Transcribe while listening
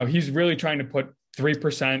He's really trying to put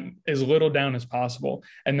 3% as little down as possible.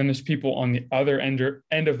 And then there's people on the other end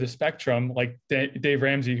of the spectrum, like Dave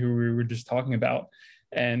Ramsey, who we were just talking about.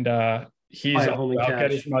 And he's all about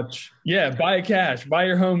get as much, buy a cash, buy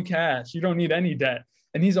your home cash. You don't need any debt.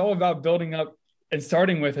 And he's all about building up and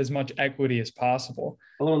starting with as much equity as possible.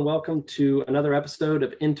 Hello and welcome to another episode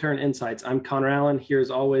of Intern Insights. I'm Connor Allen, here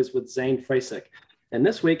as always with Zane Frasick. And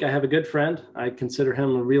this week I have a good friend. I consider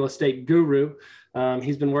him a real estate guru.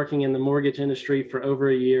 He's been working in the mortgage industry for over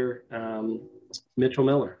a year. Mitchell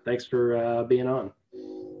Miller, thanks for being on.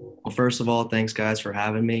 Well, first of all, thanks guys for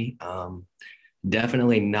having me.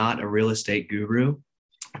 Definitely not a real estate guru,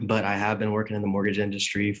 but I have been working in the mortgage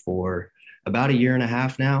industry for about a year and a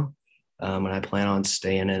half now. And I plan on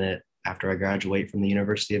staying in it after I graduate from the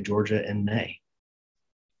University of Georgia in May.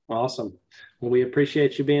 Awesome. Well, we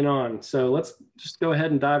appreciate you being on. So let's just go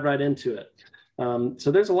ahead and dive right into it.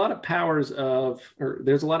 So there's a lot of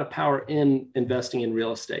there's a lot of power in investing in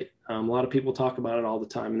real estate. A lot of people talk about it all the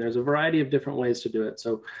time, and there's a variety of different ways to do it.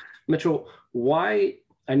 So Mitchell, I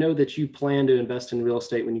know that you plan to invest in real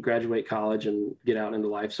estate when you graduate college and get out into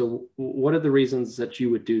life. So what are the reasons that you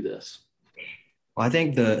would do this? Well, I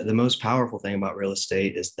think the most powerful thing about real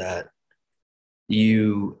estate is that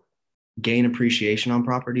you gain appreciation on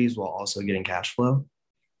properties while also getting cash flow.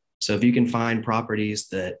 So if you can find properties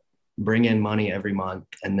that bring in money every month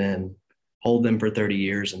and then hold them for 30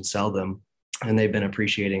 years and sell them, and they've been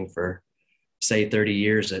appreciating for, say, 30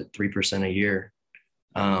 years at 3% a year,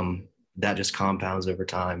 that just compounds over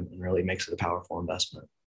time and really makes it a powerful investment.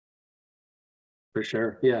 For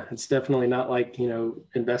sure. Yeah, it's definitely not like,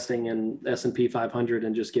 investing in S&P 500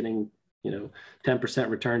 and just getting, 10%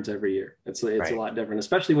 returns every year. It's right. A lot different,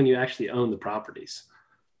 especially when you actually own the properties.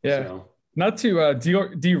 Yeah. So, not to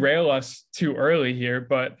derail us too early here,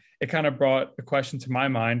 but it kind of brought a question to my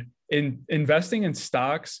mind. In investing in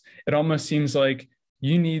stocks, it almost seems like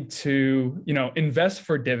you need to, invest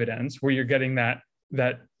for dividends where you're getting that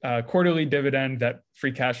quarterly dividend, that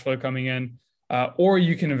free cash flow coming in. Or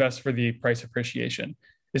you can invest for the price appreciation.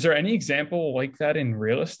 Is there any example like that in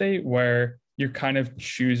real estate where you're kind of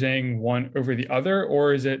choosing one over the other?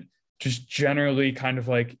 Or is it just generally kind of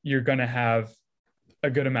like you're going to have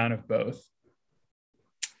a good amount of both?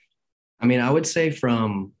 I mean, I would say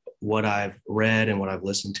from what I've read and what I've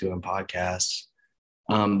listened to in podcasts,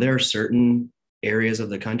 there are certain areas of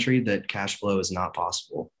the country that cash flow is not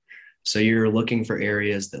possible. So you're looking for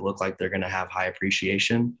areas that look like they're going to have high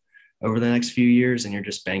appreciation over the next few years, and you're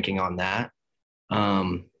just banking on that.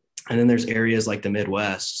 And then there's areas like the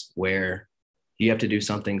Midwest where you have to do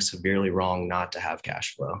something severely wrong not to have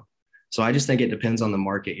cash flow. So I just think it depends on the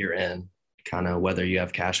market you're in, kind of whether you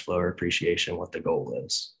have cash flow or appreciation, what the goal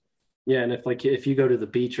is. Yeah, and if you go to the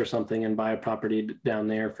beach or something and buy a property down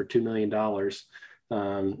there for $2 million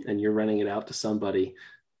and you're renting it out to somebody,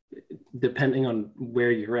 depending on where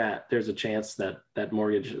you're at, there's a chance that that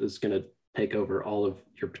mortgage is going to take over all of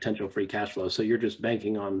your potential free cash flow. So you're just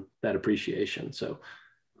banking on that appreciation. So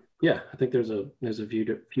yeah, I think there's a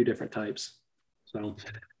few different types. So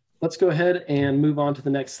let's go ahead and move on to the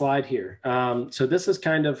next slide here. So this is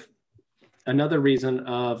kind of another reason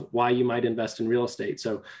of why you might invest in real estate.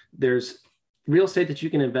 So there's real estate that you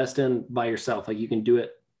can invest in by yourself. Like you can do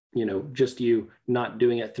it, just you, not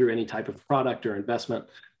doing it through any type of product or investment.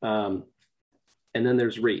 And then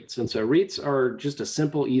there's REITs. And so REITs are just a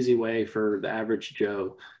simple, easy way for the average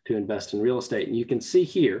Joe to invest in real estate. And you can see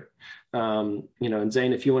here, and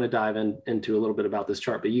Zane, if you want to dive into a little bit about this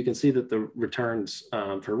chart, but you can see that the returns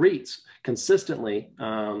for REITs consistently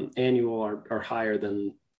annual are higher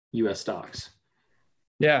than US stocks.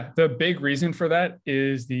 Yeah, the big reason for that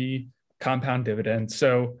is the compound dividend.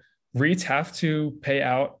 So REITs have to pay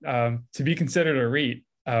out to be considered a REIT.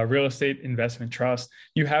 Real estate investment trust,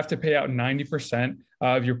 you have to pay out 90%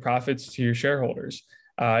 of your profits to your shareholders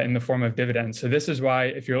in the form of dividends. So this is why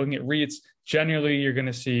if you're looking at REITs, generally you're going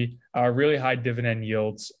to see really high dividend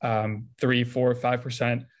yields, 3, 4,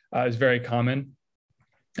 5% is very common.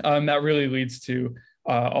 That really leads to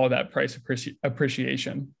all that price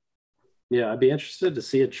appreciation. Yeah, I'd be interested to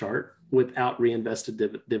see a chart without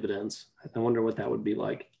reinvested dividends. I wonder what that would be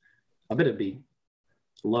like. I bet it'd be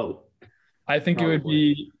low. I think Probably. It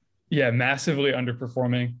would be, massively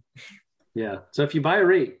underperforming. Yeah. So if you buy a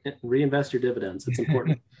REIT, reinvest your dividends. It's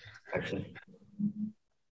important.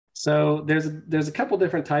 So there's a couple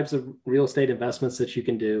different types of real estate investments that you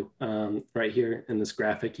can do. Right here in this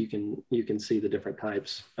graphic, you can see the different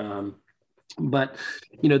types. But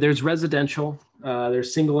there's residential,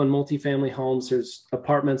 there's single and multifamily homes, there's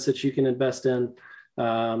apartments that you can invest in.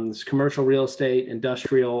 There's commercial real estate,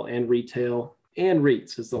 industrial and retail, and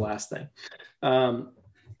REITs is the last thing.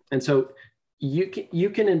 And so you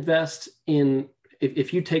can invest in,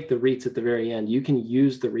 if you take the REITs at the very end, you can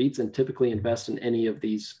use the REITs and typically invest in any of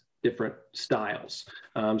these different styles.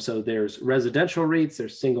 So there's residential REITs,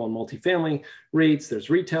 there's single and multifamily REITs,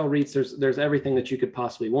 there's retail REITs, there's everything that you could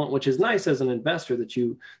possibly want, which is nice as an investor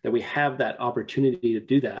that we have that opportunity to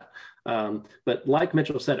do that. But like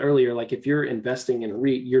Mitchell said earlier, like if you're investing in a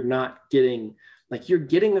REIT, you're not getting, like you're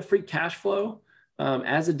getting the free cash flow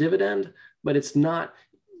as a dividend, but it's not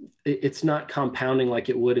compounding like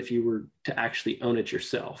it would if you were to actually own it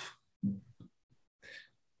yourself.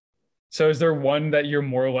 So is there one that you're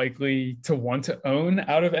more likely to want to own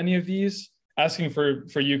out of any of these? Asking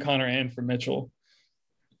for you, Connor, and for Mitchell.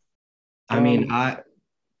 I mean,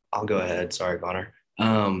 I'll go ahead. Sorry, Connor.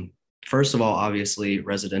 First of all, obviously,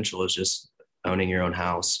 residential is just owning your own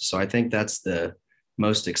house. So I think that's the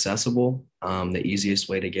most accessible, the easiest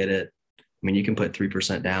way to get it. I mean, you can put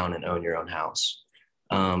 3% down and own your own house.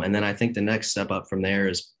 And then I think the next step up from there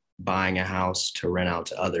is buying a house to rent out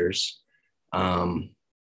to others.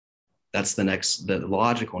 That's the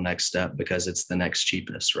logical next step because it's the next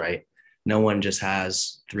cheapest, right? No one just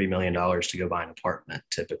has $3 million to go buy an apartment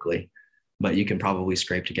typically, but you can probably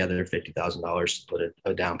scrape together $50,000 to put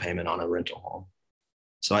a down payment on a rental home.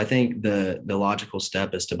 So I think the logical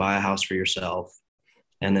step is to buy a house for yourself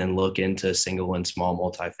and then look into single and small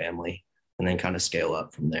multifamily and then kind of scale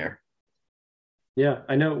up from there. Yeah,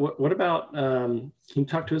 I know. What about, can you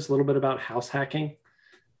talk to us a little bit about house hacking?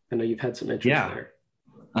 I know you've had some interest there.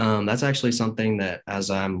 That's actually something that as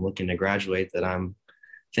I'm looking to graduate that I'm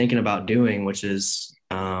thinking about doing, which is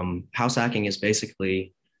house hacking is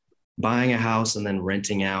basically buying a house and then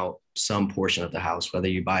renting out some portion of the house, whether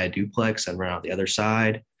you buy a duplex and rent out the other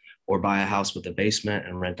side or buy a house with a basement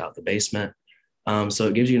and rent out the basement. So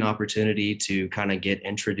it gives you an opportunity to kind of get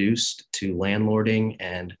introduced to landlording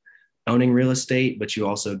and owning real estate, but you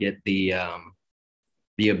also get the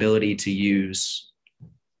ability to use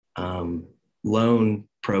loan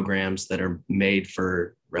programs that are made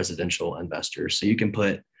for residential investors. So you can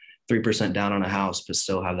put 3% down on a house, but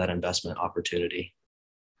still have that investment opportunity.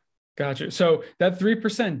 Gotcha. So that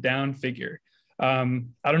 3% down figure, I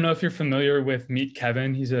don't know if you're familiar with Meet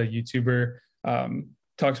Kevin. He's a YouTuber,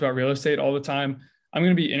 talks about real estate all the time. I'm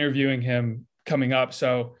going to be interviewing him coming up.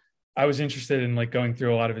 So I was interested in like going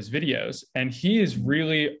through a lot of his videos, and he is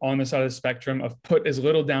really on the side of the spectrum of put as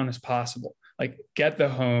little down as possible. Like get the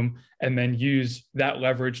home and then use that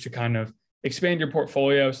leverage to kind of expand your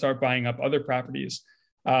portfolio, start buying up other properties.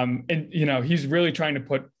 And, you know, he's really trying to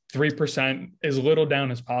put 3% as little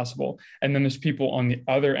down as possible. And then there's people on the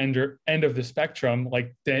other end of the spectrum,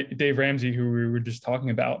 like Dave Ramsey, who we were just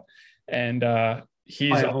talking about. And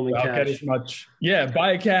he's all about get as much. Yeah,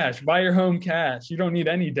 buy cash, buy your home cash. You don't need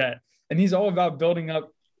any debt. And he's all about building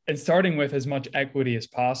up and starting with as much equity as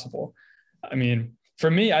possible. I mean, for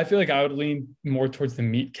me, I feel like I would lean more towards the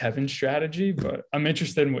Meet Kevin strategy, but I'm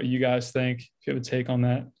interested in what you guys think, if you have a take on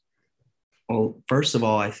that. Well, first of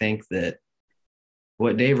all, I think that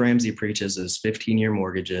what Dave Ramsey preaches is 15-year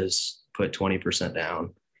mortgages, put 20%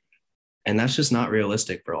 down. And that's just not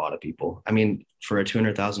realistic for a lot of people. I mean, for a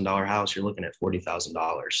 $200,000 house, you're looking at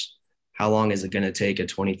 $40,000. How long is it going to take a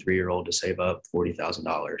 23-year-old to save up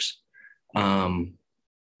 $40,000? And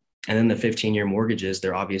then the 15-year mortgages,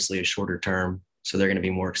 they're obviously a shorter term. So they're going to be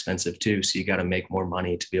more expensive too. So you got to make more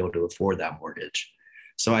money to be able to afford that mortgage.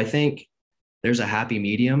 So I think there's a happy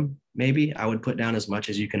medium. Maybe I would put down as much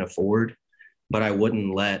as you can afford, but I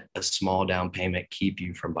wouldn't let a small down payment keep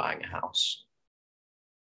you from buying a house.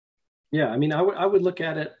 Yeah. I mean, I would look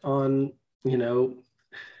at it on, you know,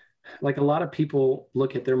 like a lot of people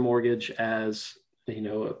look at their mortgage as, you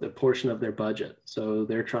know, a portion of their budget. So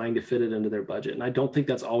they're trying to fit it into their budget. And I don't think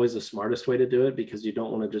that's always the smartest way to do it, because you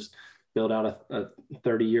don't want to just build out a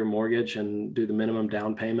 30-year mortgage and do the minimum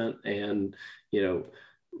down payment and, you know,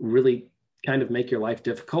 really kind of make your life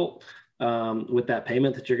difficult with that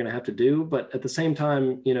payment that you're going to have to do. But at the same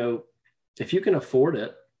time, you know, if you can afford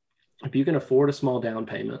it, if you can afford a small down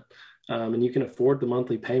payment and you can afford the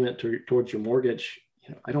monthly payment towards your mortgage, you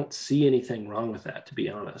know, I don't see anything wrong with that, to be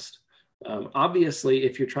honest. Obviously,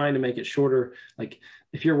 if you're trying to make it shorter, like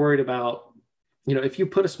if you're worried about, you know, if you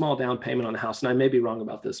put a small down payment on a house, and I may be wrong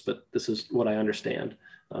about this, but this is what I understand.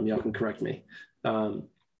 Y'all can correct me. If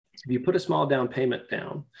you put a small down payment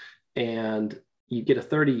down and you get a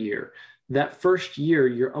 30-year, that first year,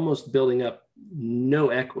 you're almost building up no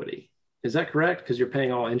equity. Is that correct? Because you're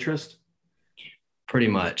paying all interest? Pretty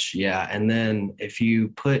much, yeah. And then if you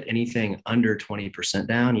put anything under 20%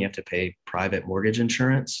 down, you have to pay private mortgage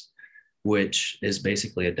insurance, which is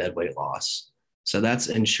basically a deadweight loss. So that's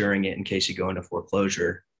insuring it in case you go into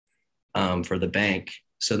foreclosure for the bank.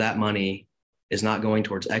 So that money is not going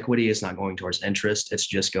towards equity, it's not going towards interest, it's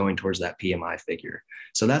just going towards that PMI figure.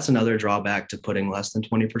 So that's another drawback to putting less than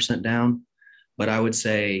 20% down. But I would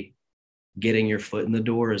say getting your foot in the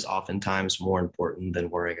door is oftentimes more important than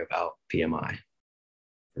worrying about PMI,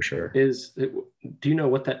 for sure. Do you know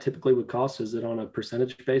what that typically would cost? Is it on a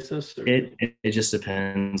percentage basis? Or? It just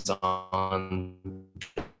depends on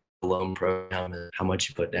the loan program and how much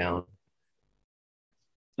you put down.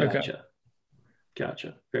 Gotcha.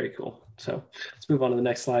 Gotcha. Very cool. So let's move on to the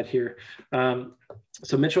next slide here.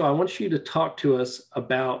 So Mitchell, I want you to talk to us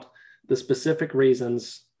about the specific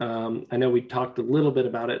reasons. I know we talked a little bit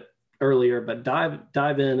about it earlier, but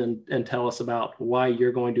dive in and tell us about why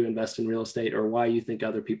you're going to invest in real estate or why you think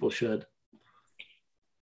other people should.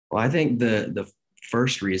 Well, I think the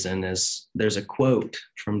first reason is there's a quote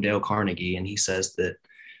from Dale Carnegie, and he says that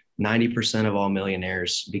 90% of all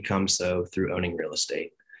millionaires become so through owning real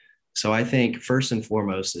estate. So I think first and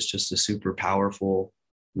foremost, it's just a super powerful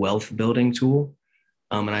wealth building tool.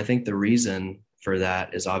 And I think the reason for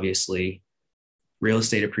that is obviously real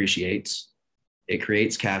estate appreciates, it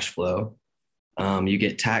creates cash flow. You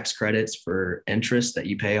get tax credits for interest that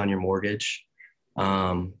you pay on your mortgage.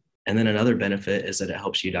 And then another benefit is that it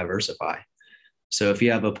helps you diversify. So if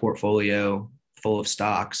you have a portfolio full of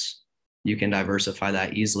stocks, you can diversify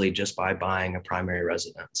that easily just by buying a primary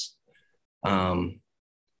residence.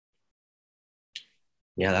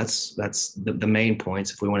 Yeah, that's the main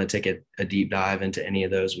points. If we want to take a deep dive into any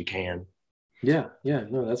of those, we can. Yeah,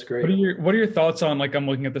 no, that's great. What are your thoughts on, like, I'm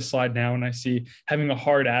looking at the slide now and I see having a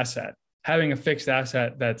hard asset, having a fixed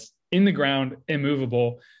asset that's in the ground,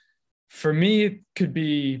 immovable. For me, it could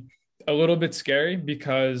be a little bit scary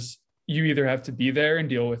because you either have to be there and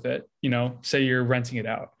deal with it, say you're renting it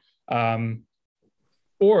out,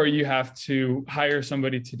 or you have to hire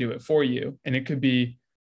somebody to do it for you. And it could be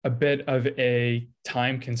a bit of a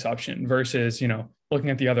time consumption versus, looking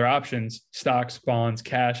at the other options, stocks, bonds,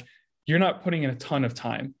 cash. You're not putting in a ton of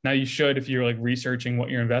time. Now you should if you're like researching what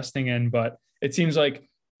you're investing in, but it seems like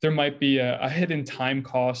there might be a hidden time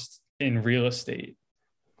cost in real estate.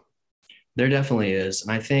 There definitely is.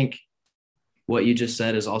 And I think what you just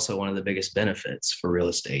said is also one of the biggest benefits for real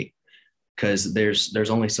estate, because there's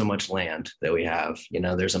only so much land that we have.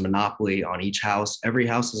 There's a monopoly on each house. Every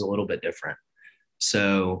house is a little bit different.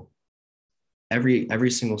 So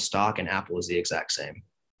every single stock in Apple is the exact same.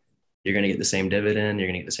 You're going to get the same dividend. You're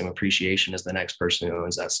going to get the same appreciation as the next person who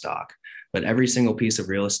owns that stock. But every single piece of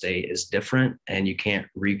real estate is different and you can't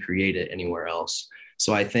recreate it anywhere else.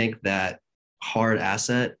 So I think that hard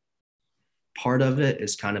asset part of it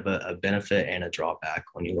is kind of a benefit and a drawback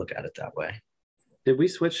when you look at it that way. Did we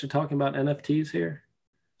switch to talking about NFTs here?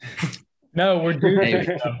 No, we're doing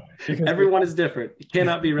Everyone is different. It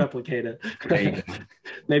cannot be replicated.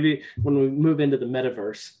 Maybe when we move into the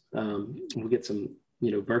metaverse, we'll get some,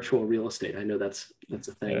 virtual real estate. I know that's a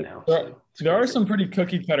thing now. There are some pretty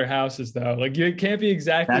cookie cutter houses though. Like you can't be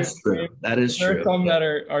exactly. That's true. That is true. There are some that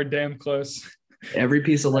are damn close. Every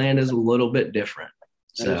piece of land is a little bit different.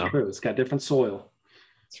 That is true. It's got different soil.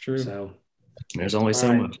 It's true. So there's only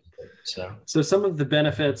so much. So some of the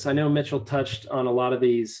benefits, I know Mitchell touched on a lot of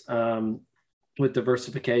these with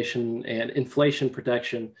diversification and inflation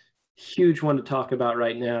protection. Huge one to talk about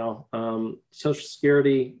right now. Social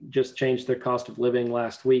Security just changed their cost of living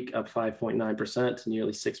last week, up 5.9% to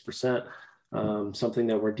nearly 6%, something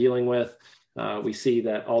that we're dealing with. We see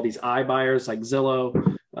that all these iBuyers like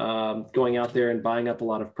Zillow going out there and buying up a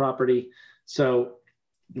lot of property. So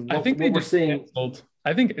I think we're seeing. Canceled.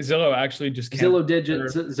 I think Zillow actually just canceled.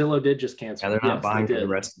 Zillow did just cancel. Yeah, they're not buying for the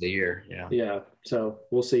rest of the year. Yeah. So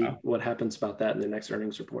we'll see what happens about that in the next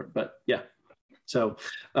earnings report. But yeah. So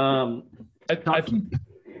I think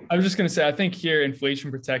I was just going to say, I think here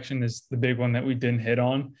inflation protection is the big one that we didn't hit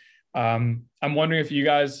on. I'm wondering if you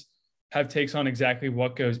guys have takes on exactly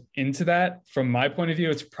what goes into that. From my point of view,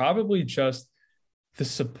 it's probably just the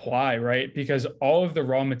supply, right? Because all of the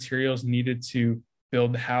raw materials needed to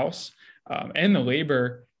build the house and the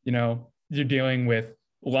labor, you're dealing with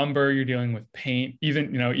lumber, you're dealing with paint,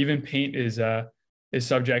 even paint is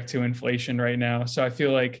subject to inflation right now. So I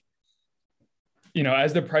feel like,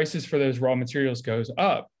 as the prices for those raw materials goes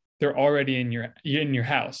up, they're already in your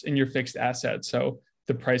house, in your fixed asset. So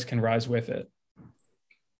the price can rise with it.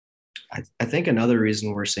 I think another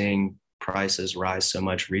reason we're seeing prices rise so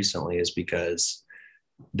much recently is because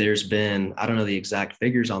there's been, I don't know the exact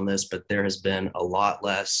figures on this, but there has been a lot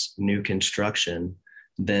less new construction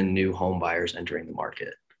than new home buyers entering the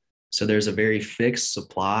market. So there's a very fixed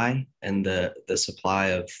supply, and the supply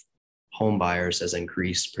of home buyers has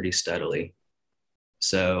increased pretty steadily.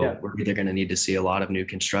 So we're either going to need to see a lot of new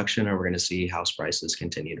construction, or we're going to see house prices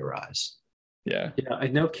continue to rise. Yeah, I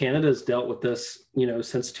know Canada's dealt with this,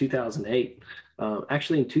 since 2008.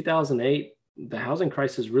 Actually, in 2008, the housing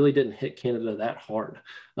crisis really didn't hit Canada that hard.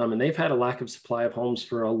 And they've had a lack of supply of homes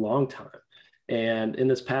for a long time. And in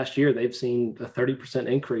this past year, they've seen a 30%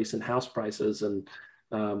 increase in house prices. And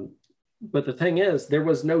but the thing is, there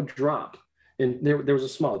was no drop. And there was a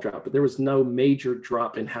small drop, but there was no major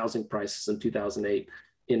drop in housing prices in 2008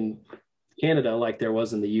 in Canada like there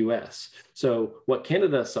was in the US. So what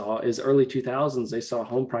Canada saw is early 2000s, they saw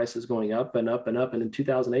home prices going up and up and up. And in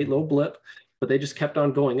 2008, little blip, but they just kept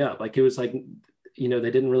on going up. Like it was like, they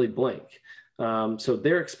didn't really blink. So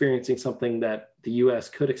they're experiencing something that the US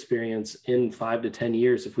could experience in 5 to 10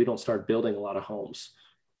 years if we don't start building a lot of homes.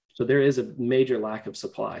 So there is a major lack of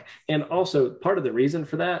supply. And also part of the reason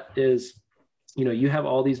for that is, you have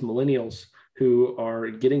all these millennials who are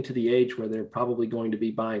getting to the age where they're probably going to be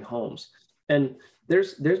buying homes. And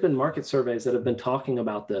there's been market surveys that have been talking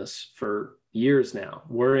about this for years now,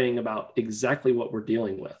 worrying about exactly what we're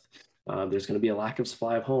dealing with. There's going to be a lack of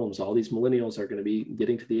supply of homes. All these millennials are going to be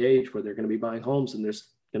getting to the age where they're going to be buying homes, and there's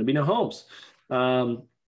going to be no homes. And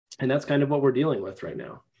that's kind of what we're dealing with right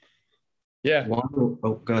now. Yeah.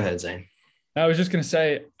 Go ahead, Zane. I was just going to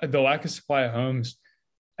say the lack of supply of homes.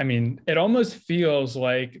 I mean, it almost feels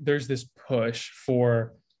like there's this push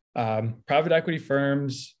for private equity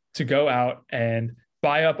firms to go out and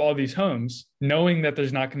buy up all these homes, knowing that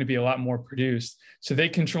there's not going to be a lot more produced. So they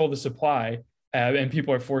control the supply and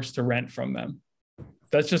people are forced to rent from them.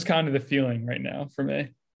 That's just kind of the feeling right now for me.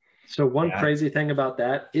 So one crazy thing about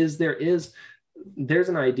that is there's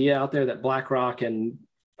an idea out there that BlackRock and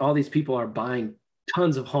all these people are buying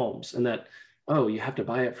tons of homes, and that, you have to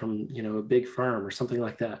buy it from, a big firm or something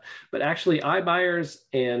like that. But actually iBuyers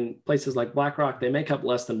and places like BlackRock, they make up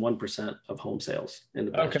less than 1% of home sales in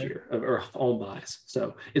the past year, or home buys.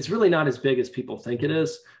 So it's really not as big as people think it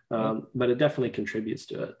is, but it definitely contributes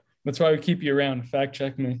to it. That's why we keep you around. Fact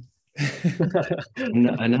check me.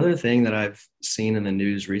 Another thing that I've seen in the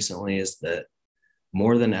news recently is that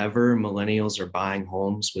more than ever, millennials are buying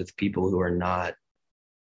homes with people who are not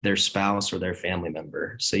their spouse or their family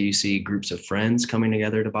member. So you see groups of friends coming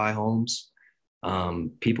together to buy homes,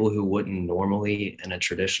 people who wouldn't normally in a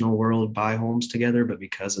traditional world buy homes together, but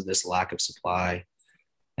because of this lack of supply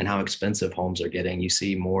and how expensive homes are getting, you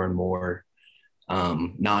see more and more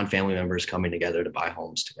non-family members coming together to buy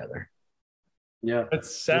homes together. Yeah, that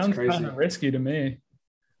sounds kind of risky to me.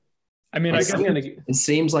 I mean, it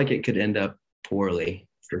seems like it could end up poorly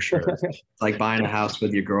for sure. It's like buying a house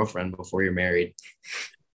with your girlfriend before you're married.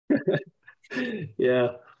 Yeah,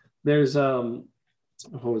 there's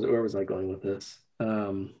where was I going with this?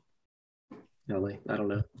 Golly, I don't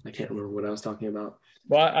know. I can't remember what I was talking about.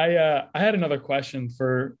 Well, I had another question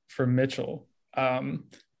for Mitchell.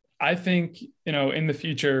 I think in the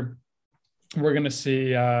future we're going to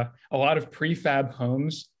see a lot of prefab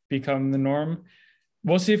homes become the norm.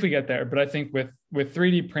 We'll see if we get there, but I think with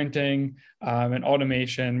 3D printing and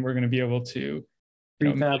automation, we're going to be able to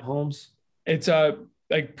prefab homes. It's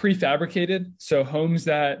like prefabricated, so homes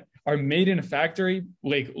that are made in a factory,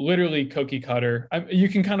 like literally cookie cutter. You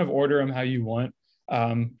can kind of order them how you want,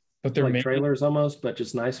 but they're like made trailers almost, but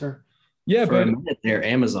just nicer. Yeah, for a minute there,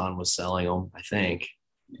 Amazon was selling them, I think.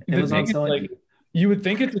 Amazon selling. You would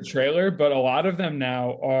think it's a trailer, but a lot of them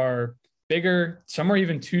now are bigger. Some are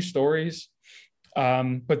even 2 stories.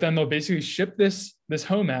 But then they'll basically ship this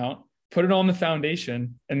home out, put it on the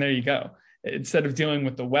foundation, and there you go. Instead of dealing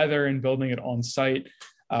with the weather and building it on site.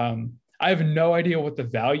 I have no idea what the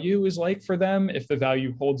value is like for them, if the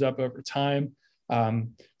value holds up over time.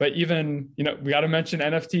 But even, we got to mention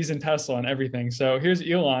NFTs and Tesla and everything. So here's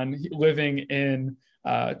Elon living in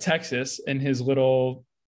Texas in his little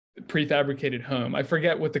prefabricated home. I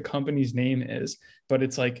forget what the company's name is, but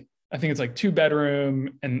it's like, I think it's like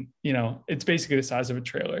 2-bedroom, and it's basically the size of a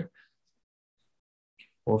trailer.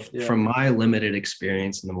 Well, from my limited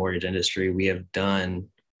experience in the mortgage industry, we've done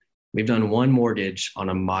one mortgage on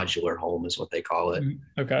a modular home, is what they call it.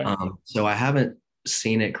 Okay. So I haven't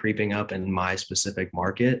seen it creeping up in my specific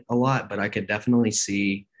market a lot, but I could definitely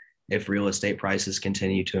see, if real estate prices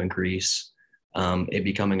continue to increase, it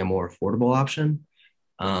becoming a more affordable option.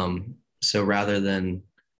 So rather than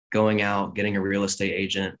going out, getting a real estate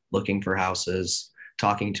agent, looking for houses,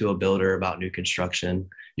 talking to a builder about new construction,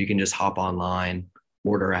 you can just hop online,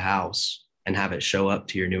 order a house, and have it show up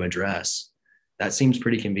to your new address. That seems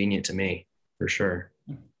pretty convenient to me, for sure.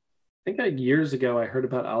 I think years ago I heard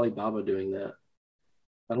about Alibaba doing that.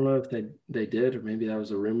 I don't know if they did, or maybe that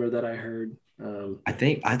was a rumor that I heard.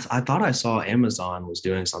 I thought I saw Amazon was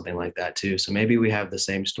doing something like that too. So maybe we have the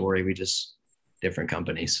same story. We just different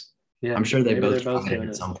companies. Yeah, I'm sure they maybe they're both both tried it doing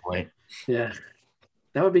at it. some point. Yeah,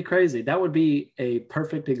 that would be crazy. That would be a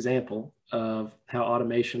perfect example of how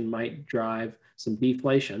automation might drive some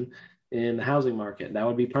deflation in the housing market. That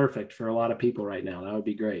would be perfect for a lot of people right now. That would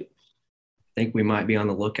be great. I think we might be on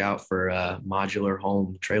the lookout for modular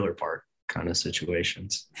home trailer park kind of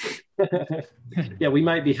situations. Yeah, we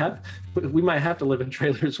might have to live in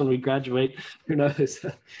trailers when we graduate. Who knows?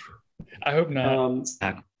 I hope not.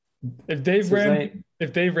 If Dave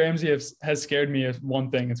Ramsey has scared me of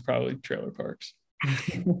one thing, it's probably trailer parks.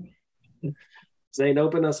 Zane,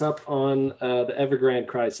 open us up on the Evergrande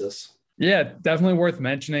crisis. Yeah, definitely worth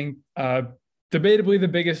mentioning. Debatably the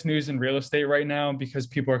biggest news in real estate right now, because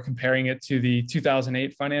people are comparing it to the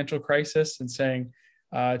 2008 financial crisis and saying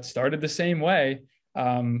it started the same way.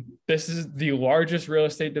 This is the largest real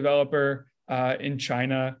estate developer in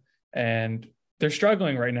China, and they're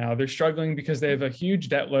struggling right now. They're struggling because they have a huge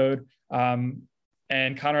debt load. And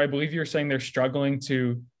Connor, I believe you were saying they're struggling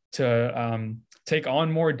to take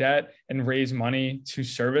on more debt and raise money to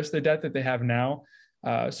service the debt that they have now.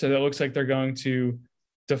 So that looks like they're going to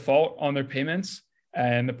default on their payments.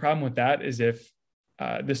 And the problem with that is if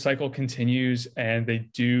this cycle continues and they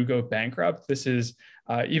do go bankrupt, this is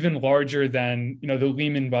even larger than the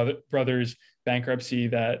Lehman Brothers bankruptcy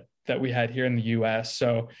that we had here in the U.S.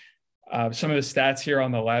 So some of the stats here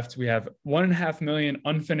on the left, we have 1.5 million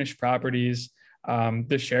unfinished properties.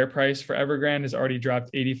 The share price for Evergrande has already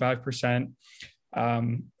dropped 85%.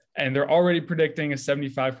 And they're already predicting a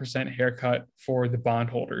 75% haircut for the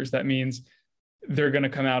bondholders. That means they're going to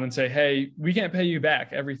come out and say, hey, we can't pay you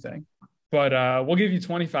back everything, but we'll give you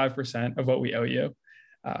 25% of what we owe you.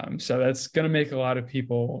 So that's going to make a lot of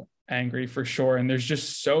people angry for sure. And there's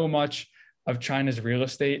just so much of China's real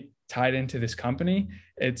estate tied into this company.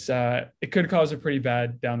 It could cause a pretty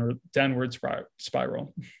bad downward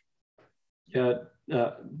spiral. Yeah.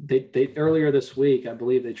 They earlier this week, I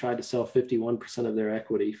believe they tried to sell 51% of their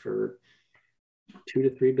equity for $2 to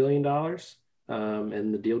 $3 billion.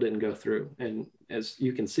 And the deal didn't go through. And as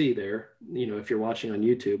you can see there, if you're watching on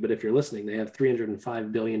YouTube, but if you're listening, they have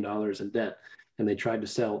 $305 billion in debt, and they tried to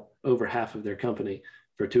sell over half of their company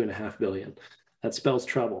for $2.5 billion. That spells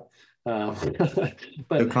trouble. But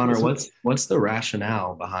so Connor, what's the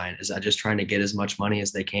rationale behind? Is that just trying to get as much money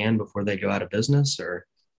as they can before they go out of business, or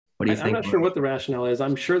what do you think? I'm not sure what the rationale is.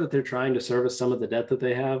 I'm sure that they're trying to service some of the debt that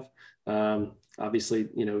they have. Obviously,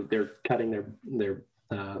 they're cutting their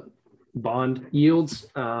bond yields.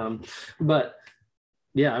 But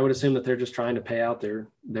yeah, I would assume that they're just trying to pay out their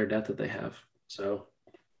debt that they have. So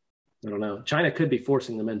I don't know. China could be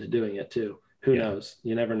forcing them into doing it too. Who knows?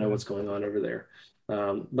 You never know what's going on over there.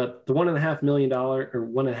 But the $1.5 million or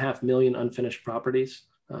 1.5 million unfinished properties,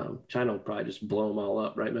 China will probably just blow them all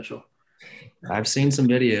up, right, Mitchell? I've seen some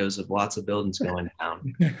videos of lots of buildings going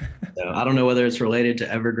down. So I don't know whether it's related to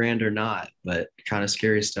Evergrande or not, but kind of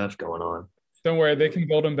scary stuff going on. Don't worry, they can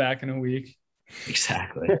build them back in a week.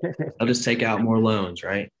 Exactly. They'll just take out more loans,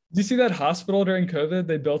 right? Did you see that hospital during COVID?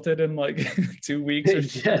 They built it in like 2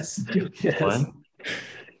 weeks. Yes. What?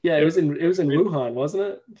 Yeah, it was in Wuhan, wasn't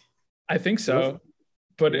it? I think so,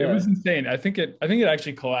 but it was insane. I think it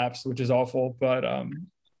actually collapsed, which is awful. But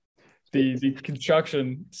the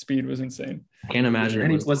construction speed was insane. I can't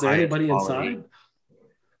imagine. Was there anybody inside?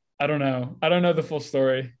 I don't know. I don't know the full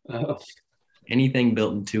story. Oh. Anything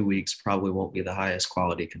built in 2 weeks probably won't be the highest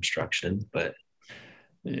quality construction, but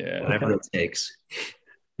whatever it takes.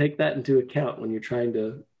 Take that into account when you're trying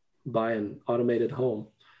to buy an automated home.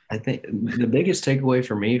 I think the biggest takeaway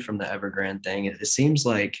for me from the Evergrande thing, it seems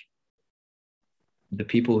like the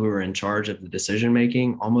people who are in charge of the decision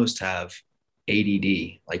making almost have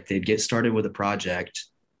ADD. Like they'd get started with a project,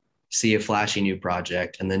 see a flashy new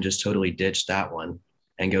project, and then just totally ditch that one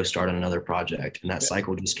and go start on another project. And that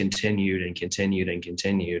cycle just continued and continued and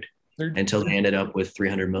continued until they ended up with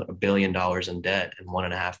 $300 billion in debt and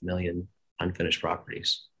 1.5 million unfinished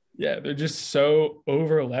properties. Yeah, they're just so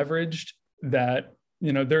over leveraged that,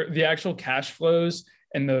 the actual cash flows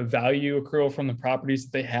and the value accrual from the properties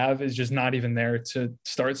that they have is just not even there to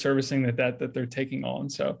start servicing the debt that they're taking on.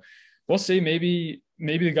 So we'll see. Maybe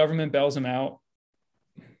the government bails them out.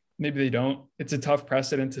 Maybe they don't. It's a tough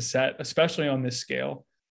precedent to set, especially on this scale.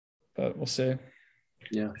 But we'll see.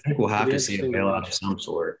 Yeah, I think we'll have to see a bailout of some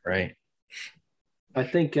sort, right? I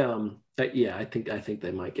think, I think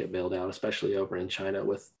they might get bailed out, especially over in China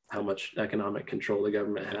with how much economic control the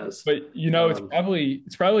government has. But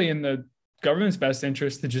it's probably in the government's best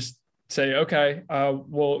interest to just say, okay,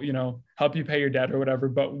 we'll help you pay your debt or whatever,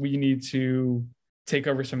 but we need to take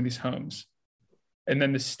over some of these homes. and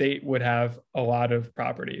then the state would have a lot of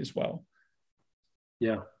property as well.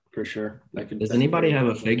 Yeah, for sure. Does anybody have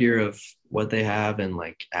a figure of what they have in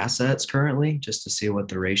like assets currently, just to see what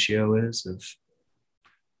the ratio is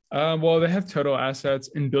of? Well, they have total assets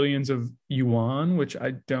in billions of yuan, which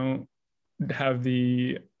I don't have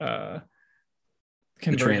the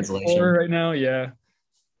translation for right now. Yeah.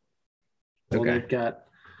 Well, Okay. they've got,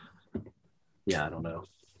 I don't know.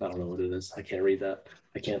 I don't know what it is. I can't read that.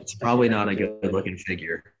 It's probably not a good looking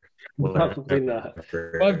figure. Probably not.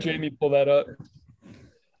 I'll have Jamie pull that up.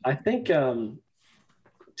 I think, to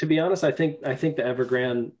be honest, I think the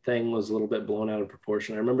Evergrande thing was a little bit blown out of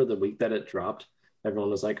proportion. I remember the week that it dropped, everyone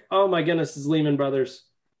was like, "Oh my goodness, it's Lehman Brothers.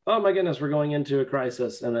 Oh my goodness, we're going into a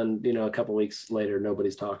crisis." And then, a couple weeks later,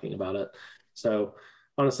 nobody's talking about it. So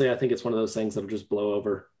honestly, I think it's one of those things that'll just blow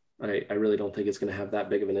over. I really don't think it's going to have that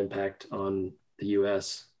big of an impact on the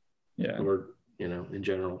U.S. Or, in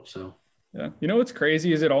general. So, yeah. What's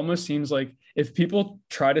crazy is it almost seems like if people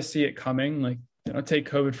try to see it coming, like, take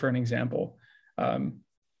COVID for an example.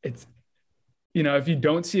 It's, if you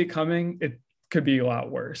don't see it coming, it could be a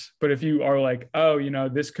lot worse. But if you are like, oh,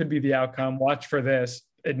 this could be the outcome, watch for this,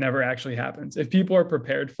 it never actually happens. If people are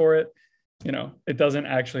prepared for it, it doesn't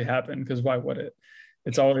actually happen, because why would it?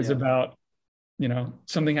 It's always about,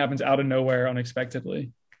 something happens out of nowhere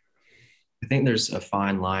unexpectedly. I think there's a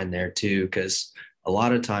fine line there too, because a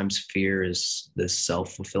lot of times fear is this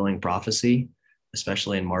self-fulfilling prophecy,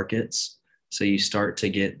 especially in markets. So you start to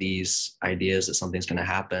get these ideas that something's going to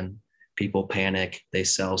happen. People panic, they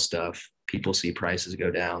sell stuff. People see prices go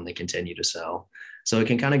down, they continue to sell. So it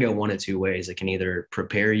can kind of go one of two ways. It can either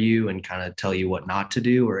prepare you and kind of tell you what not to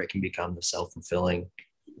do, or it can become the self-fulfilling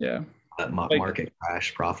market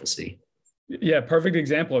crash prophecy. Yeah, perfect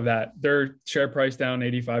example of that. Their share price down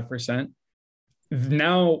 85%.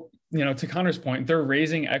 Now, to Connor's point, they're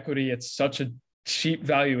raising equity at such a cheap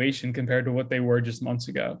valuation compared to what they were just months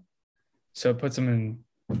ago. So it puts them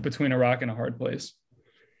in between a rock and a hard place.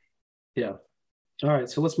 Yeah. All right.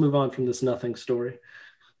 So let's move on from this nothing story,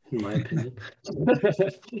 in my opinion.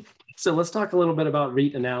 So let's talk a little bit about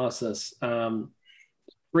REIT analysis.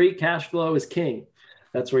 Free cash flow is king.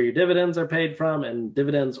 That's where your dividends are paid from, and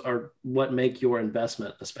dividends are what make your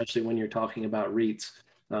investment, especially when you're talking about REITs.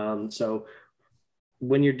 So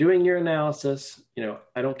when you're doing your analysis,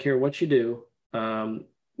 I don't care what you do,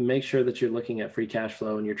 make sure that you're looking at free cash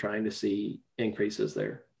flow and you're trying to see increases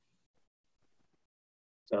there.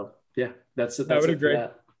 So yeah, that's it. I would agree.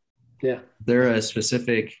 Yeah. Is there a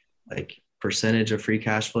specific percentage of free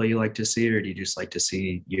cash flow you like to see, or do you just like to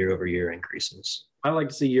see year over year increases? I like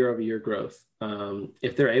to see year over year growth.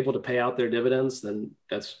 If they're able to pay out their dividends, then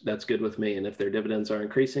that's good with me. And if their dividends are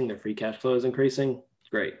increasing, their free cash flow is increasing,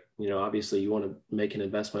 great. Obviously you want to make an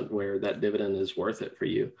investment where that dividend is worth it for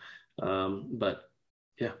you. But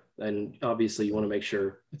yeah, and obviously you want to make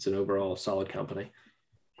sure it's an overall solid company.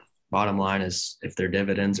 Bottom line is, if their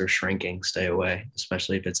dividends are shrinking, stay away,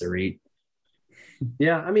 especially if it's a REIT.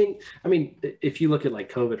 Yeah. I mean, if you look at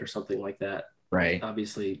like COVID or something like that, right?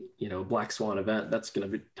 Obviously, black swan event, that's going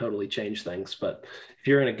to totally change things. But if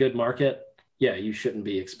you're in a good market, yeah, you shouldn't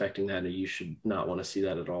be expecting that, or you should not want to see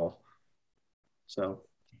that at all. So,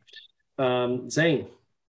 Zane,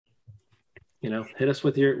 hit us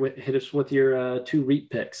with your 2 REIT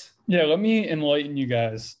picks. Yeah, let me enlighten you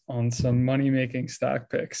guys on some money-making stock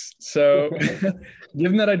picks. So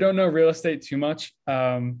given that I don't know real estate too much,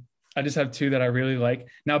 I just have 2 that I really like.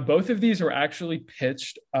 Now, both of these were actually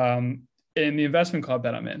pitched in the investment club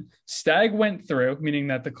that I'm in. Stag went through, meaning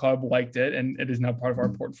that the club liked it and it is now part of our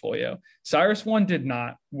portfolio. CyrusOne did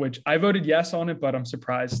not, which I voted yes on it, but I'm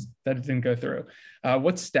surprised that it didn't go through.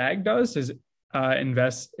 What Stag does is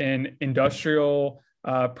invest in industrial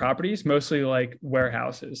properties, mostly like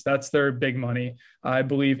warehouses. That's their big money. I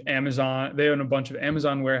believe Amazon, they own a bunch of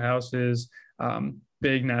Amazon warehouses,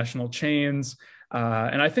 big national chains.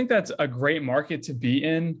 And I think that's a great market to be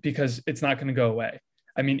in, because it's not going to go away.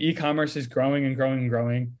 I mean, e-commerce is growing and growing and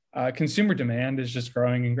growing. Consumer demand is just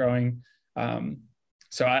growing and growing.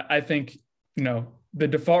 So I think, the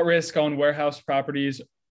default risk on warehouse properties is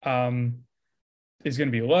going to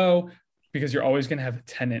be low, because you're always going to have a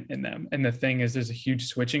tenant in them. And the thing is, there's a huge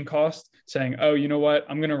switching cost, saying, oh, you know what?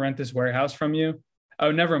 I'm going to rent this warehouse from you.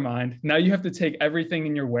 Oh, never mind. Now you have to take everything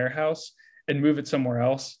in your warehouse and move it somewhere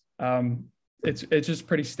else. It's just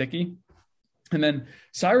pretty sticky. And then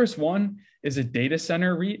CyrusOne is a data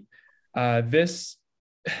center REIT. I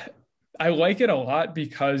like it a lot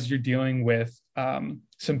because you're dealing with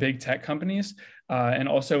some big tech companies and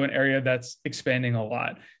also an area that's expanding a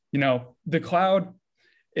lot. The cloud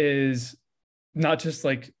is not just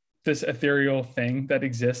like this ethereal thing that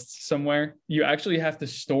exists somewhere. You actually have to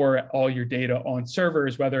store all your data on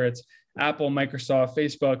servers, whether it's Apple, Microsoft,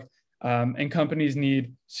 Facebook, and companies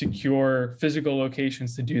need secure physical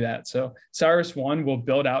locations to do that. So CyrusOne will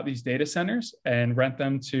build out these data centers and rent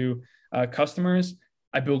them to customers.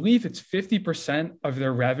 I believe it's 50% of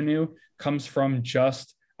their revenue comes from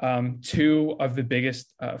just two of the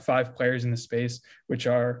biggest 5 players in the space, which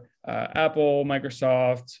are Apple,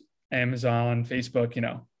 Microsoft, Amazon,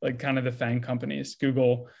 Facebook, like kind of the FANG companies,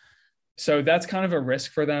 Google. So that's kind of a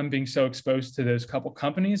risk for them being so exposed to those couple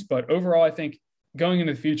companies. But overall, I think going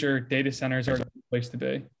into the future, data centers are a good place to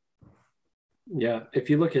be. Yeah. If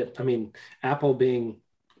you look at, Apple being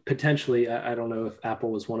potentially, I don't know if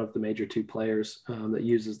Apple was one of the major 2 players that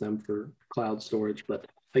uses them for cloud storage, but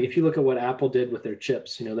like if you look at what Apple did with their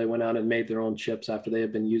chips, they went out and made their own chips after they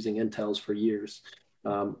had been using Intel's for years.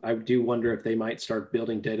 I do wonder if they might start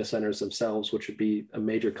building data centers themselves, which would be a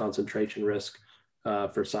major concentration risk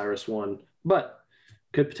for CyrusOne, but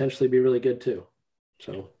could potentially be really good too.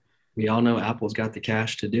 So we all know Apple's got the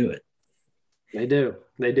cash to do it. They do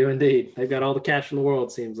indeed. They've got all the cash in the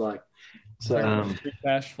world, seems like. So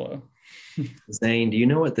cash flow. Zane, do you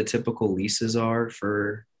know what the typical leases are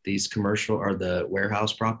for these commercial or the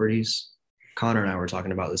warehouse properties? Connor and I were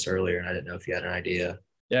talking about this earlier, and I didn't know if you had an idea.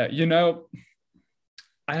 Yeah,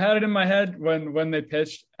 I had it in my head when they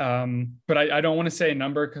pitched, but I don't want to say a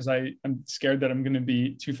number because I'm scared that I'm going to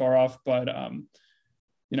be too far off. But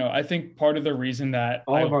I think part of the reason that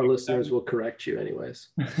all of our listeners will correct you anyways.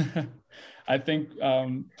 I think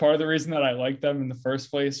part of the reason that I liked them in the first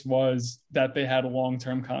place was that they had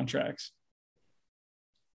long-term contracts,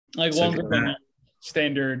 like longer than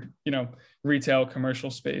standard, retail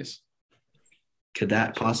commercial space. Could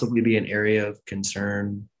that possibly be an area of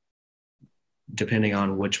concern depending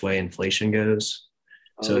on which way inflation goes?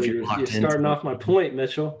 So if you're starting off my point,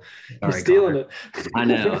 Mitchell, you're stealing it. I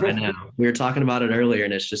know. We were talking about it earlier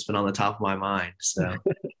and it's just been on the top of my mind. So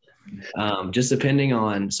just depending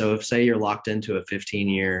on, so if say you're locked into a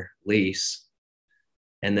 15-year lease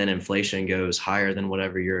and then inflation goes higher than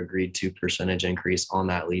whatever your agreed to percentage increase on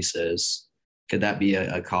that lease is, could that be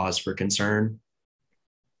a cause for concern?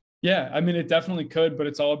 Yeah, it definitely could, but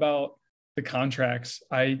it's all about the contracts.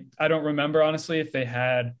 I don't remember honestly if they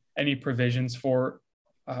had any provisions for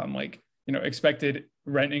expected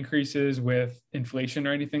rent increases with inflation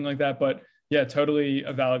or anything like that. But yeah, totally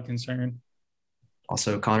a valid concern.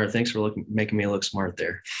 Also, Connor, thanks for making me look smart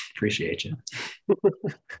there. Appreciate you.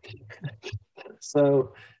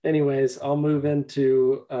 So anyways, I'll move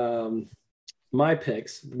into my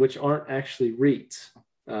picks, which aren't actually REITs.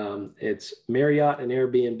 It's Marriott and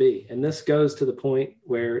Airbnb. And this goes to the point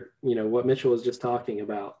where, what Mitchell was just talking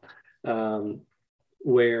about,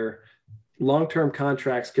 where long-term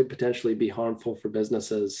contracts could potentially be harmful for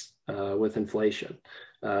businesses with inflation.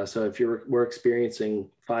 So if we're experiencing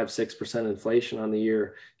 5-6% inflation on the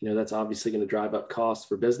year, that's obviously going to drive up costs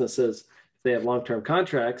for businesses. If they have long-term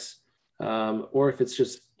contracts, or if it's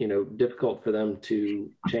just, difficult for them to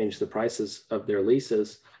change the prices of their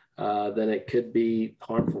leases, then it could be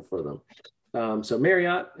harmful for them. So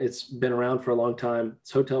Marriott, it's been around for a long time. It's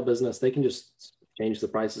hotel business. They can just change the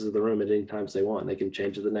prices of the room at any time they want. They can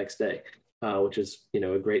change it the next day, which is,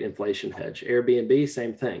 a great inflation hedge. Airbnb,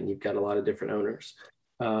 same thing. You've got a lot of different owners.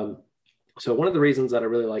 So one of the reasons that I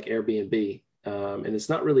really like Airbnb, and it's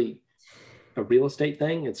not really a real estate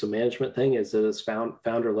thing, it's a management thing, is that it's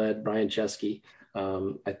founder-led. Brian Chesky.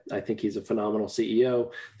 I think he's a phenomenal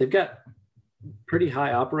CEO. They've got pretty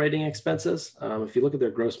high operating expenses. If you look at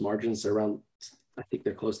their gross margins, they're around, I think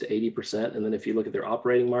they're close to 80%. And then if you look at their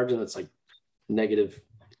operating margin, it's like negative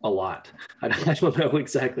a lot. I don't know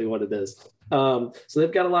exactly what it is. So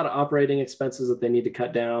they've got a lot of operating expenses that they need to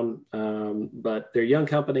cut down, but they're a young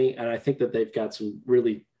company, and I think that they've got some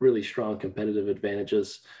really, really strong competitive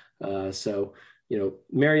advantages. So,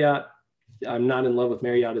 Marriott, I'm not in love with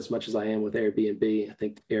Marriott as much as I am with Airbnb. I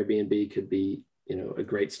think Airbnb could be, a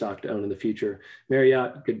great stock to own in the future.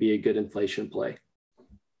 Marriott could be a good inflation play.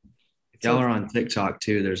 If y'all are on TikTok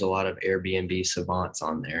too, there's a lot of Airbnb savants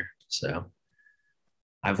on there. So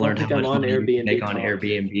I've learned how much money you can make on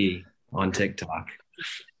Airbnb on TikTok.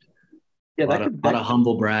 Yeah, a lot of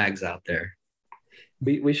humble brags out there.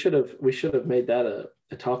 We should have made that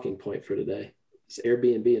a talking point for today. It's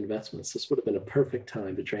Airbnb investments. This would have been a perfect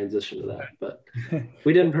time to transition to that, but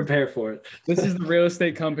we didn't prepare for it. This is the real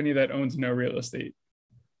estate company that owns no real estate.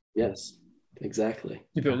 Yes, exactly.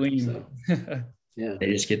 Keep it lean. So, yeah,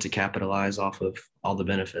 they just get to capitalize off of all the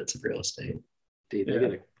benefits of real estate. Dude, they got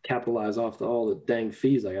to capitalize off all the dang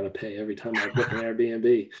fees I got to pay every time I book an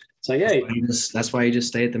Airbnb. It's like, hey, That's why you just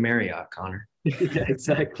stay at the Marriott, Connor. yeah,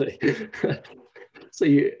 exactly. So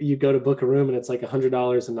you go to book a room and it's like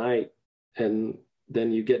 $100 a night, and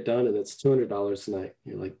then you get done and it's $200 a night.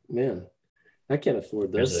 You're like, man, I can't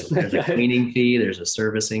afford this. There's a cleaning fee, there's a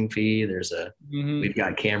servicing fee, there's a Mhm. we've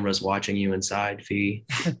got cameras watching you inside fee.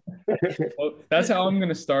 Well, that's how I'm going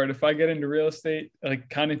to start. If I get into real estate, like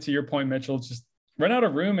kind of to your point, Mitchell, just rent out a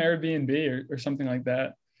room, Airbnb or something like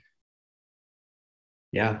that.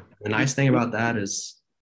 Yeah. The nice thing about that is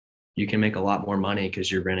you can make a lot more money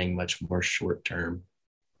because you're renting much more short term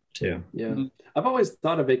too. Yeah. Mhm. I've always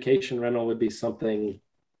thought a vacation rental would be something,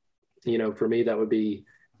 for me that would be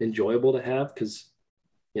enjoyable to have because,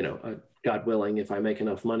 God willing, if I make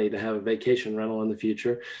enough money to have a vacation rental in the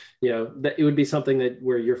future, that it would be something that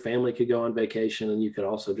where your family could go on vacation and you could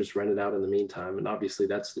also just rent it out in the meantime. And obviously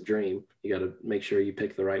that's the dream. You got to make sure you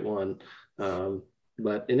pick the right one.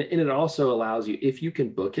 But it also allows you, if you can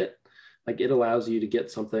book it, like it allows you to get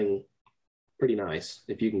something pretty nice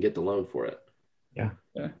if you can get the loan for it. Yeah.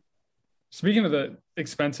 Speaking of the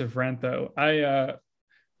expensive rent, though, I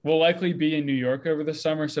will likely be in New York over the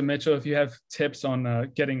summer. So, Mitchell, if you have tips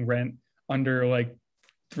on getting rent under like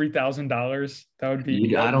 $3,000, that would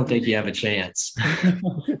be. I don't think you have a chance.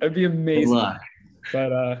 That'd be amazing. Good luck.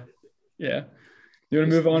 But yeah, you want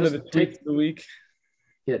to move on to the tweets of the week?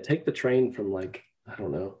 Yeah, take the train from like, I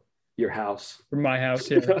don't know, your house. From my house,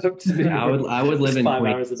 yeah. I would live in 5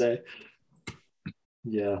 hours a day.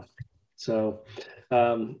 Yeah. So,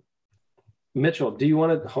 Mitchell, do you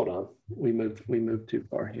want to hold on? We moved too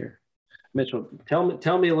far here. Mitchell,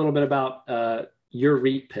 tell me a little bit about your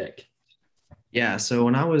REIT pick. Yeah. So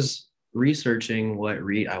when I was researching what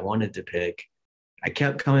REIT I wanted to pick, I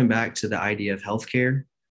kept coming back to the idea of healthcare.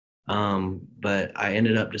 But I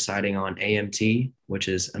ended up deciding on AMT, which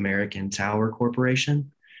is American Tower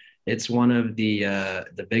Corporation. It's one of the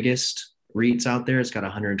biggest REITs out there. It's got a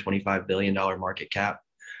 $125 billion market cap.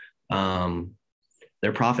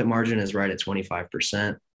 Their profit margin is right at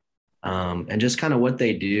 25%. And just kind of what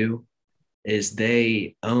they do is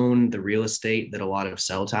they own the real estate that a lot of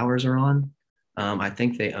cell towers are on. I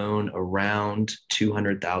think they own around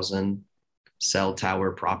 200,000 cell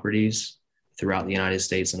tower properties throughout the United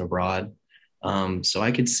States and abroad. So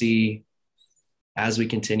I could see as we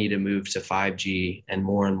continue to move to 5G and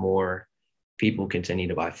more people continue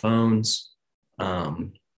to buy phones.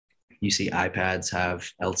 You see iPads have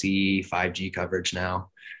LTE 5G coverage now.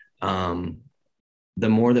 The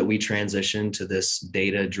more that we transition to this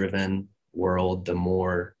data-driven world, the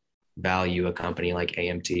more value a company like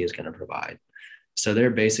AMT is going to provide. So they're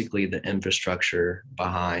basically the infrastructure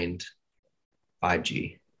behind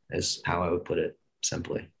 5G is how I would put it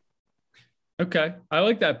simply. Okay. I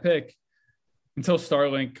like that pick until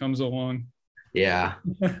Starlink comes along. Yeah,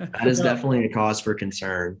 that is definitely a cause for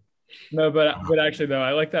concern. No, but actually though,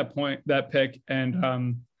 I like that pick.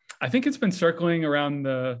 And I think it's been circling around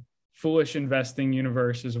the foolish investing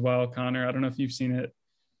universe as well, Connor. I don't know if you've seen it.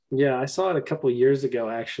 Yeah, I saw it a couple of years ago,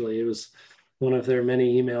 actually. It was one of their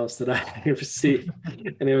many emails that I received.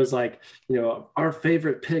 And it was like, our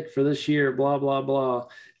favorite pick for this year, blah, blah, blah.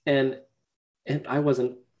 And I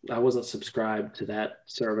wasn't subscribed to that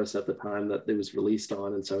service at the time that it was released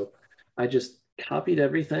on. And so I just copied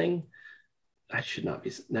everything. I should not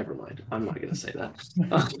be, never mind. I'm not going to say that.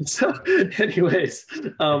 So anyways,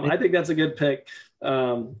 I think that's a good pick.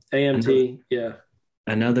 AMT. Yeah.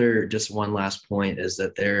 Another, just one last point is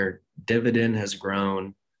that their dividend has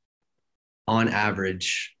grown on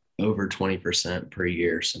average over 20% per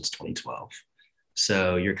year since 2012.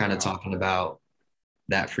 So you're kind of talking about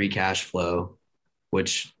that free cash flow,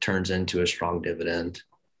 which turns into a strong dividend.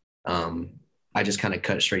 I just kind of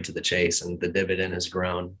cut straight to the chase, and the dividend has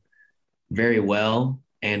grown very well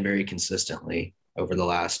and very consistently over the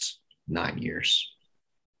last 9 years.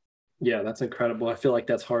 Yeah, that's incredible. I feel like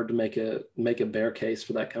that's hard to make a bear case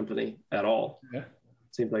for that company at all. Yeah.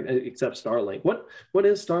 Seems like, except Starlink. What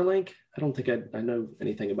is Starlink? I don't think I know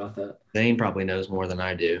anything about that. Dane probably knows more than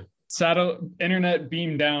I do. Internet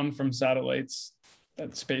beamed down from satellites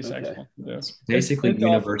that SpaceX wants to do. Basically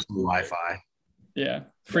universal Wi-Fi. Yeah,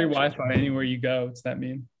 free Wi-Fi anywhere you go. What's that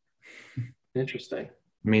mean? Interesting.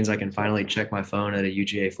 It means I can finally check my phone at a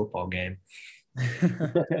UGA football game.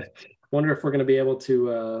 Wonder if we're going to be able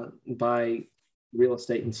to buy real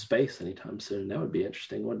estate in space anytime soon. That would be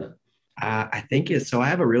interesting, wouldn't it? I think it's so. I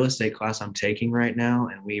have a real estate class I'm taking right now,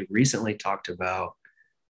 and we recently talked about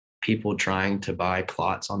people trying to buy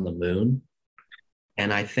plots on the moon.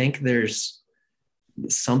 And I think there's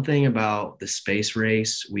something about the space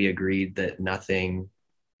race. We agreed that nothing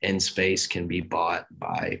in space can be bought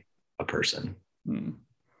by a person.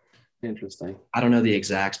 Interesting. I don't know the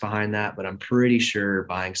exacts behind that, but I'm pretty sure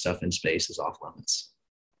buying stuff in space is off limits.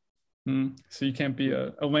 So you can't be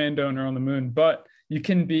a landowner on the moon, but you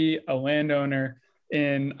can be a landowner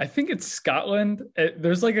in, I think it's Scotland.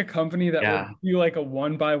 There's like a company that will give you like a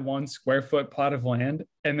 1 by 1 square foot plot of land,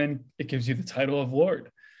 and then it gives you the title of Lord.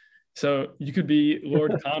 So you could be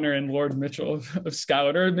Lord Connor and Lord Mitchell of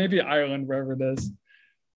Scotland, or maybe Ireland, wherever it is.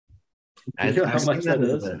 You know how much that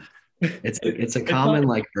is? It's a common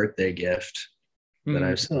like birthday gift that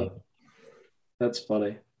I've seen. That's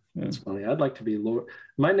funny. That's funny. I'd like to be Lord.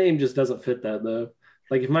 My name just doesn't fit that though.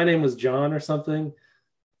 Like if my name was John or something,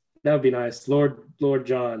 that would be nice. Lord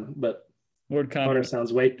John, but Lord Connor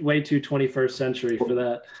sounds way too 21st century for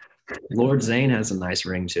that. Lord Zane has a nice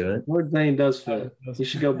ring to it. Lord Zane does fit. He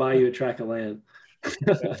should go buy you a tract of land.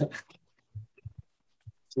 So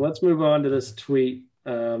let's move on to this tweet.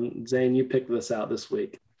 Zane, you picked this out this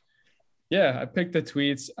week. Yeah, I picked the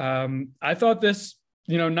tweets. I thought this,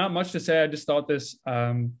 not much to say. I just thought this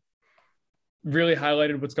really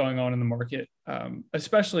highlighted what's going on in the market,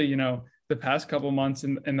 especially, the past couple of months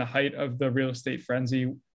in the height of the real estate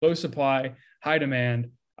frenzy, low supply, high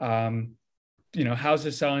demand,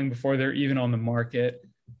 houses selling before they're even on the market,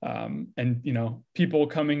 and, people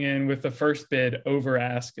coming in with the first bid over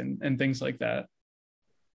ask and things like that.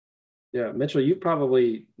 Yeah, Mitchell, you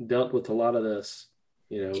probably dealt with a lot of this,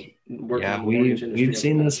 we've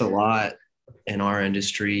seen this a lot in our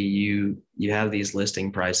industry. You have these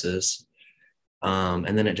listing prices,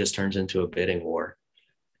 and then it just turns into a bidding war.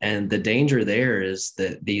 And the danger there is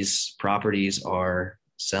that these properties are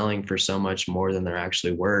selling for so much more than they're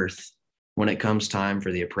actually worth. When it comes time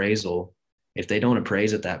for the appraisal, if they don't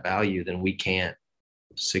appraise at that value, then we can't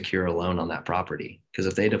secure a loan on that property, because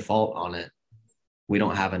if they default on it, we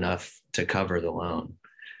don't have enough to cover the loan.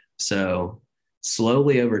 So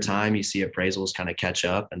slowly over time, you see appraisals kind of catch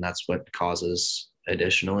up, and that's what causes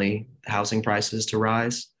additionally housing prices to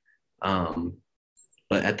rise.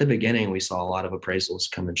 But at the beginning, we saw a lot of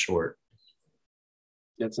appraisals coming short.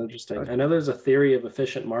 That's interesting. I know there's a theory of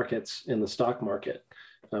efficient markets in the stock market,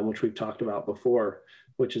 which we've talked about before,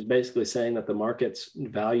 which is basically saying that the markets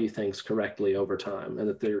value things correctly over time, and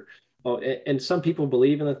that they're, and some people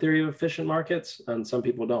believe in the theory of efficient markets and some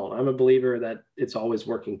people don't. I'm a believer that it's always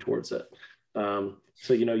working towards it. So,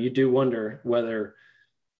 you do wonder whether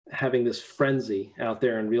having this frenzy out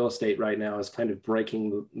there in real estate right now is kind of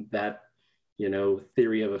breaking that,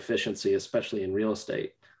 theory of efficiency, especially in real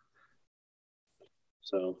estate.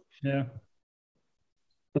 So, yeah,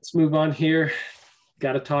 let's move on here.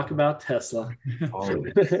 Got to talk about Tesla.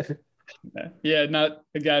 Yeah, not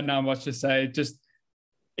much to say. Just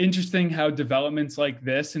interesting how developments like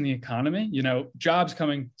this in the economy, jobs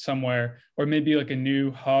coming somewhere, or maybe like a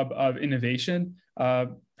new hub of innovation.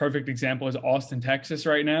 Perfect example is Austin, Texas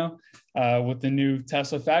right now, with the new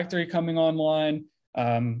Tesla factory coming online.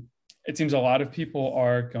 It seems a lot of people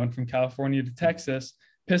are going from California to Texas,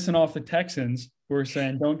 pissing off the Texans who are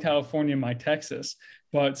saying, "Don't California my Texas."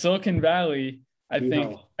 But Silicon Valley, I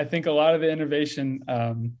think a lot of the innovation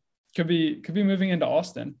could be moving into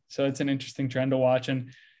Austin. So it's an interesting trend to watch, and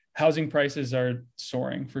housing prices are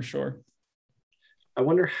soaring for sure. I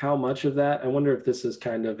wonder how much of that, I wonder if this is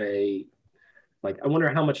kind of I wonder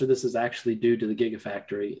how much of this is actually due to the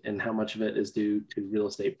Gigafactory and how much of it is due to real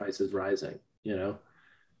estate prices rising, Yeah,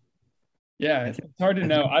 it's hard to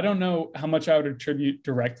know. I don't know how much I would attribute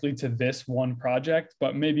directly to this one project,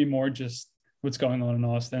 but maybe more just what's going on in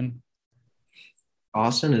Austin.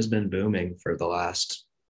 Austin has been booming for the last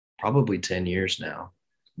probably 10 years now.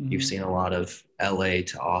 Mm-hmm. You've seen a lot of LA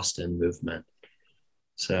to Austin movement.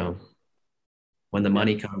 So when the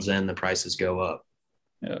money comes in, the prices go up.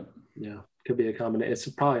 Yeah. Could be a combination. It's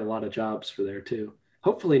probably a lot of jobs for there too.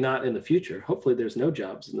 Hopefully not in the future. Hopefully there's no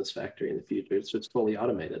jobs in this factory in the future. So it's fully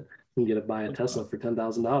automated. You can buy a Tesla for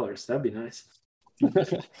 $10,000. That'd be nice.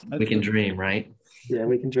 We can dream, right? Yeah,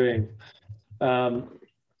 we can dream. And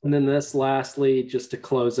then this lastly, just to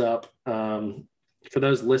close up, for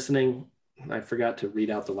those listening, I forgot to read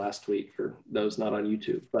out the last tweet for those not on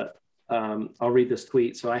YouTube, but I'll read this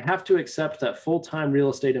tweet. So I have to accept that full-time real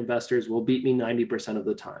estate investors will beat me 90% of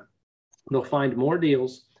the time. They'll find more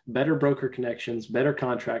deals, better broker connections, better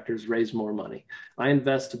contractors, raise more money. I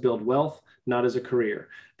invest to build wealth, not as a career,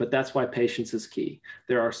 but that's why patience is key.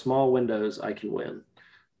 There are small windows I can win.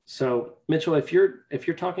 So Mitchell, if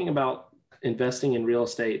you're talking about investing in real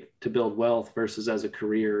estate to build wealth versus as a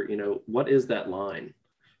career, what is that line?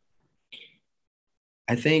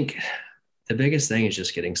 I think the biggest thing is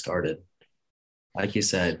just getting started. Like you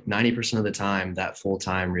said, 90% of the time, that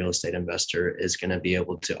full-time real estate investor is going to be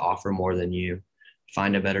able to offer more than you,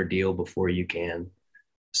 find a better deal before you can.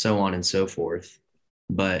 so on and so forth.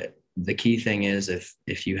 But the key thing is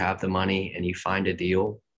if you have the money and you find a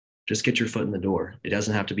deal, just get your foot in the door. It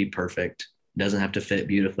doesn't have to be perfect. It doesn't have to fit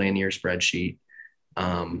beautifully into your spreadsheet.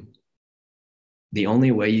 The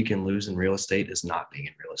only way you can lose in real estate is not being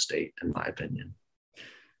in real estate, in my opinion.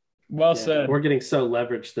 Well said. We're getting so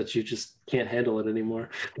leveraged that you just can't handle it anymore.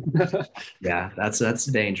 Yeah, that's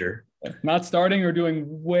the danger. Not starting or doing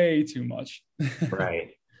way too much.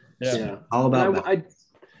 Right. Yeah. All about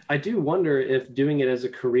I do wonder if doing it as a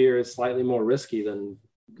career is slightly more risky than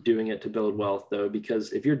doing it to build wealth, though,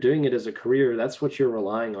 because if you're doing it as a career, that's what you're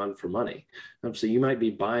relying on for money. So you might be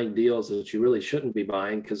buying deals that you really shouldn't be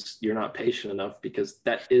buying because you're not patient enough, because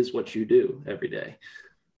that is what you do every day.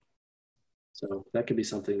 So that could be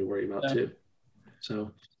something to worry about too.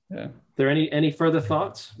 So yeah. Are there any further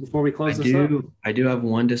thoughts before we close this up? I do have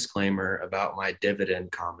one disclaimer about my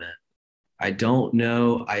dividend comment. I don't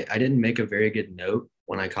know. I didn't make a very good note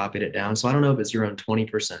when I copied it down. So I don't know if it's around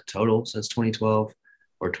 20% total since 2012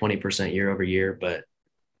 or 20% year over year. But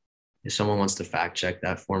if someone wants to fact check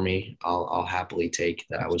that for me, I'll happily take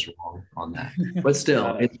that I was wrong on that. But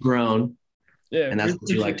still, it's grown. Yeah. And that's what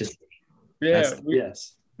you like to see. Yeah.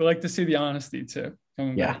 Yes. We like to see the honesty too.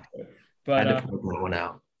 Yeah. But I had to point that one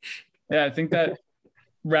out. Yeah, I think that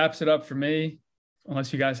wraps it up for me,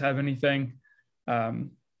 unless you guys have anything.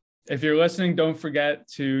 If you're listening, don't forget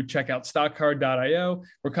to check out stockcard.io.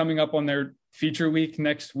 We're coming up on their feature week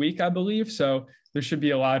next week, I believe. So there should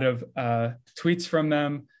be a lot of tweets from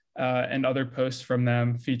them and other posts from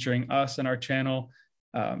them featuring us and our channel.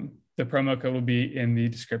 The promo code will be in the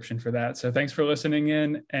description for that. So thanks for listening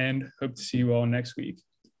in, and hope to see you all next week.